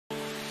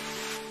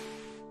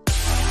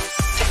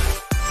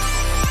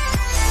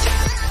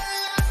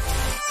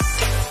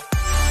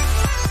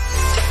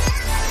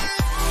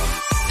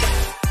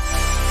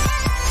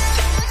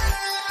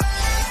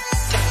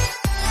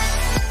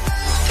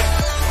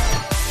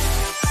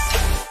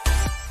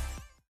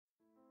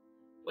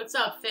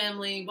What's up,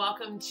 family?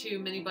 Welcome to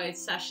Mini-bytes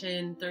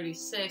Session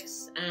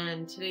 36,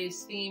 and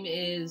today's theme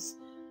is,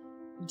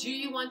 do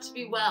you want to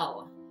be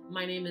well?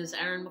 My name is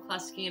Erin,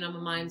 and I'm a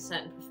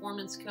mindset and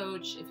performance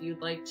coach. If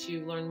you'd like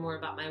to learn more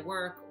about my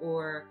work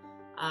or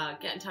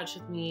get in touch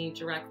with me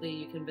directly,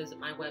 you can visit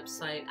my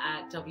website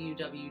at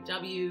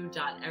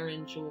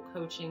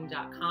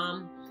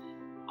www.erinjewellcoaching.com.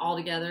 All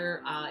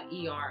together,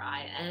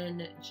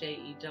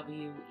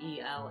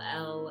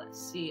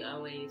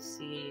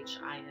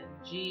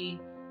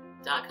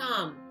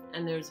 ErinJewellCoaching.com,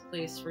 and there's a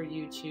place for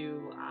you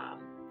to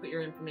put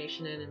your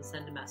information in and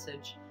send a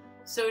message.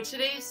 So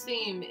today's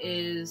theme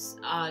is,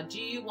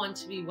 do you want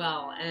to be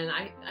well? And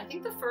I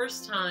think the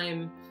first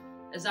time,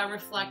 as I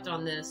reflect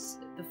on this,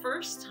 the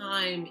first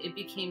time it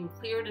became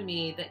clear to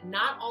me that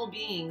not all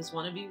beings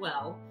want to be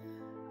well,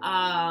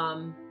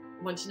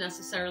 want to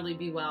necessarily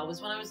be well,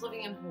 was when I was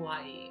living in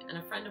Hawaii. And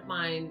a friend of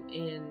mine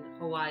in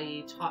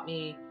Hawaii taught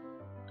me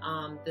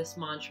this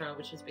mantra,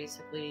 which is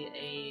basically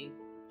a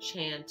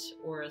chant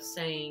or a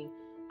saying,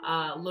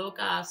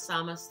 Loka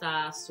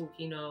samasta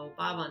sukhino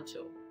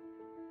bhavantu.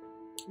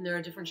 And there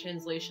are different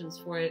translations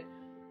for it,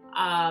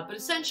 but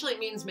essentially it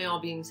means may all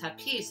beings have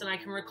peace. And I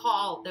can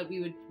recall that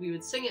we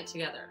would sing it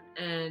together,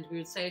 and we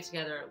would say it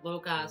together,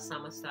 Loka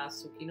samasta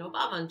sukhino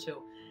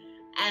bhavantu.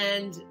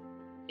 And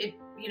it,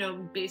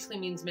 basically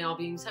means may all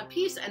beings have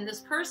peace. And this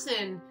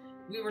person,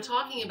 we were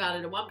talking about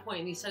it at one point,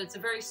 and he said, it's a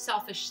very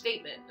selfish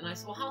statement. And I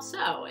said, well, how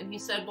so? And he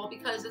said, well,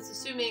 because it's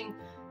assuming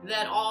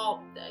that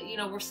all,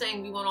 we're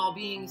saying we want all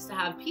beings to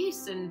have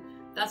peace, and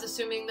that's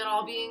assuming that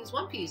all beings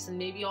want peace, and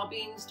maybe all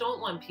beings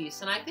don't want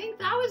peace. And I think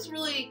that was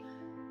really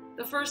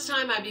the first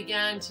time I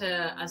began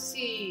to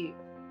see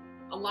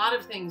a lot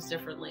of things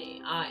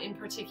differently. In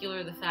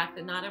particular, the fact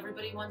that not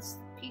everybody wants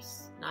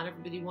peace. Not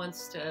everybody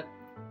wants to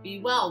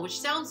be well, which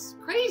sounds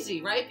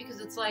crazy, right?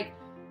 Because it's like,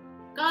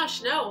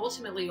 gosh, no,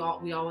 ultimately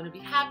we all want to be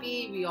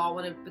happy, we all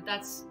want to, but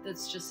that's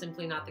just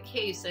simply not the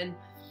case. And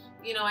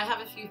I have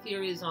a few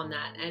theories on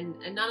that, and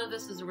none of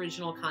this is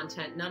original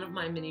content. None of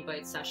my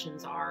mini-byte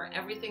sessions are.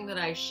 Everything that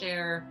I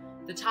share,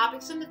 the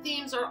topics and the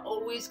themes, are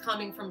always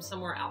coming from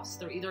somewhere else.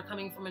 They're either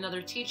coming from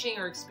another teaching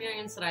or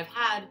experience that I've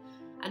had.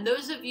 And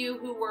those of you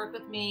who work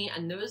with me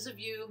and those of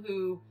you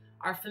who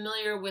are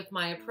familiar with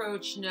my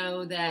approach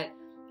know that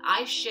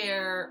I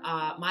share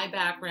my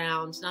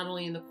background, not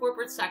only in the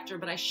corporate sector,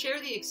 but I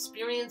share the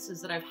experiences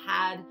that I've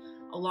had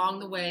along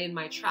the way in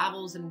my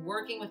travels and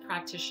working with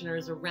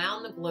practitioners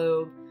around the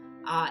globe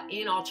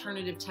in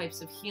alternative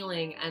types of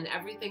healing. And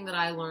everything that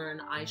I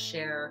learn, I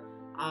share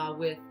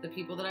with the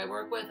people that I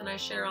work with, and I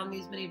share on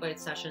these mini-byte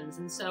sessions.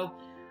 And so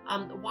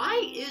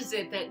why is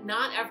it that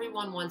not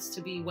everyone wants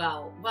to be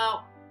well?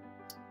 Well,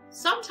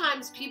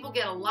 sometimes people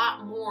get a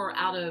lot more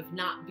out of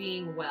not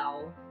being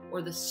well,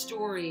 or the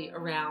story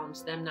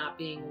around them not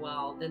being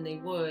well, than they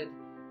would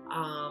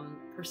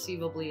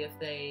perceivably if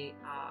they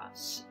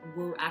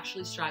were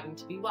actually striving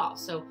to be well.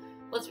 So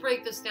let's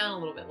break this down a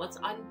little bit. Let's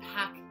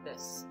unpack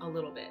this a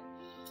little bit.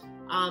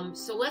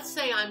 So let's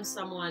say I'm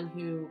someone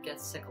who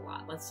gets sick a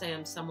lot. Let's say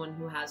I'm someone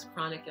who has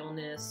chronic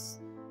illness,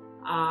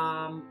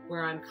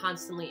 where I'm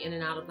constantly in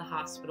and out of the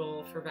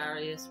hospital for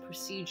various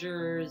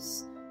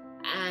procedures.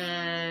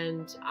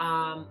 And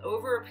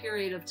over a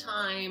period of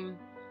time,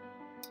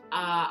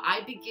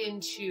 I begin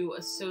to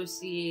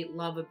associate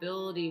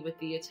lovability with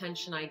the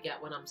attention I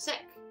get when I'm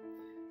sick.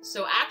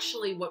 So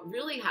actually what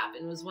really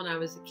happened was, when I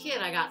was a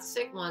kid, I got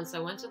sick once. I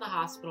went to the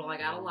hospital, I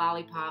got a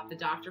lollipop, the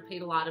doctor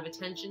paid a lot of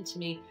attention to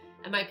me,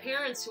 and my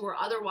parents, who were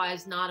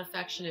otherwise not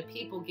affectionate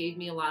people, gave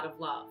me a lot of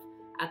love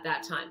at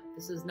that time.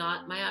 This is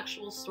not my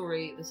actual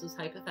story, this is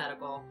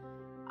hypothetical.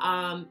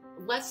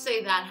 Let's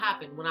say that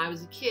happened. When I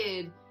was a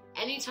kid,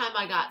 anytime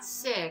I got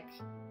sick,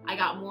 I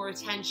got more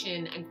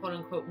attention and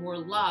quote-unquote more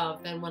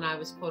love than when I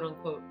was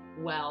quote-unquote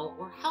well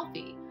or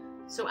healthy.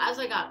 So as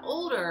I got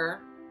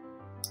older,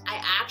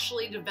 I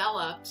actually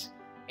developed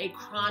a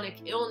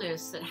chronic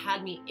illness that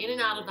had me in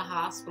and out of the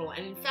hospital.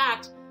 And in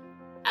fact,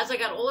 as I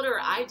got older,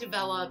 I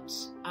developed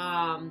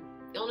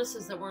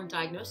illnesses that weren't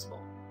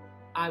diagnosable.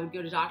 I would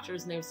go to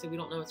doctors and they would say, we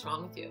don't know what's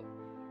wrong with you.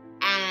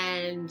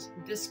 And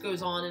this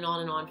goes on and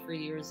on and on for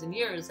years and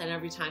years. And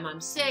every time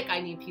I'm sick,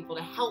 I need people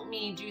to help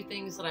me do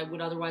things that I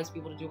would otherwise be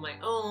able to do on my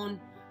own.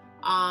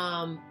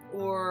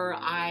 Or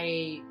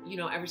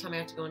every time I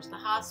have to go into the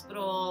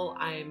hospital,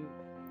 I'm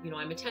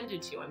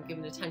attended to, I'm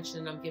given attention,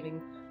 and I'm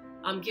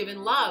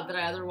given love that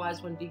I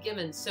otherwise wouldn't be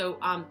given. So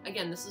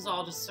again, this is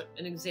all just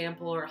an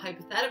example or a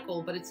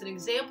hypothetical, but it's an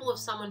example of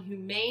someone who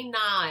may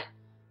not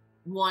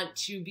want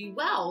to be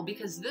well,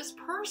 because this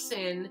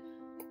person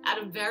at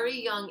a very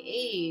young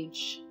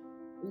age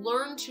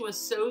learned to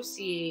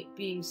associate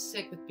being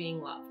sick with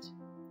being loved.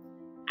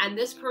 And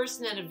this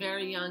person at a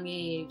very young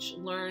age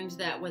learned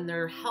that when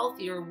they're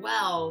healthy or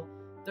well,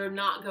 they're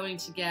not going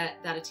to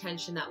get that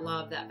attention, that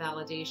love, that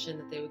validation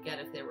that they would get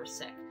if they were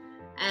sick.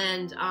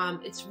 And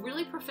it's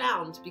really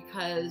profound,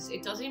 because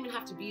it doesn't even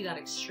have to be that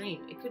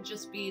extreme. It could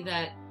just be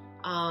that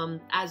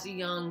as a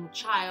young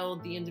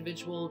child, the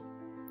individual,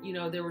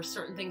 there were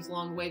certain things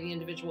along the way the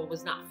individual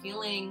was not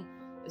feeling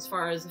as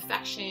far as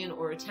affection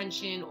or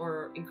attention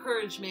or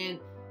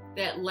encouragement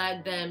that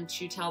led them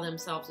to tell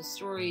themselves a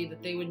story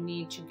that they would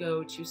need to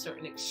go to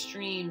certain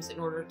extremes in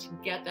order to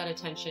get that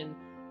attention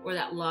or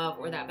that love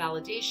or that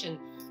validation.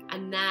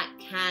 And that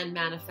can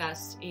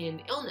manifest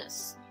in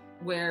illness,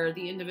 where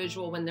the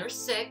individual, when they're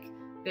sick,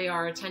 they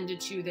are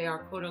attended to, they are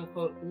quote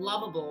unquote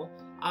lovable,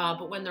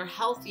 but when they're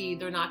healthy,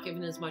 they're not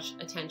given as much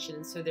attention,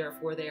 and so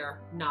therefore they are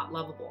not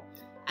lovable.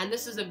 And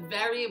this is a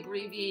very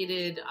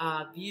abbreviated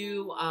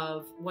view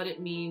of what it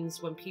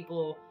means when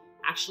people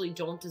actually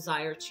don't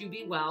desire to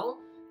be well.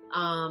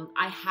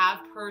 I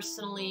have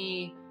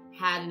personally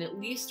had in at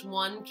least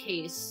one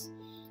case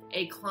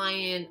a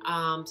client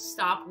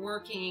stop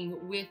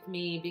working with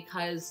me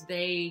because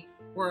they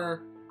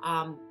were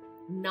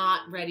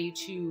not ready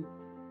to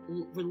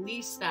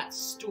release that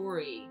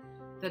story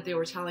that they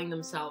were telling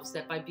themselves,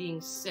 that by being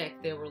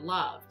sick they were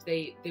loved.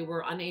 They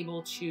were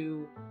unable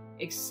to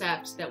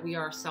accept that we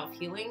are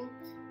self-healing,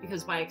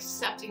 because by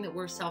accepting that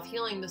we're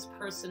self-healing, this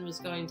person was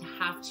going to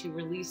have to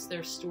release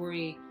their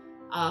story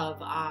of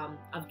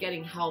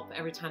getting help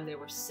every time they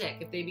were sick.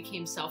 If they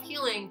became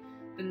self-healing,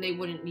 then they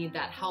wouldn't need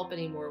that help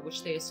anymore,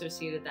 which they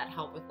associated that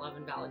help with love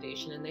and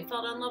validation, and they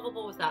felt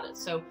unlovable without it.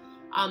 So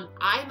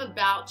I'm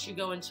about to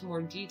go into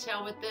more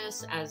detail with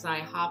this as I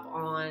hop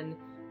on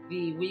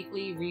the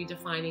weekly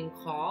redefining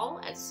call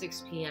at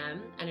 6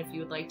 p.m. And if you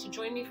would like to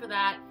join me for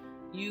that,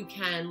 you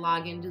can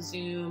log into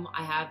Zoom.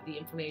 I have the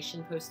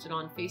information posted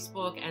on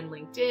Facebook and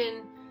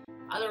LinkedIn.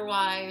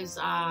 Otherwise,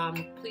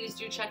 please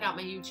do check out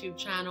my YouTube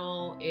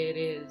channel. It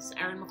is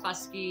Erin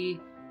McCluskey.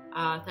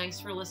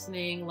 Thanks for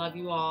listening. Love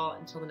you all.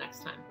 Until the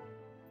next time.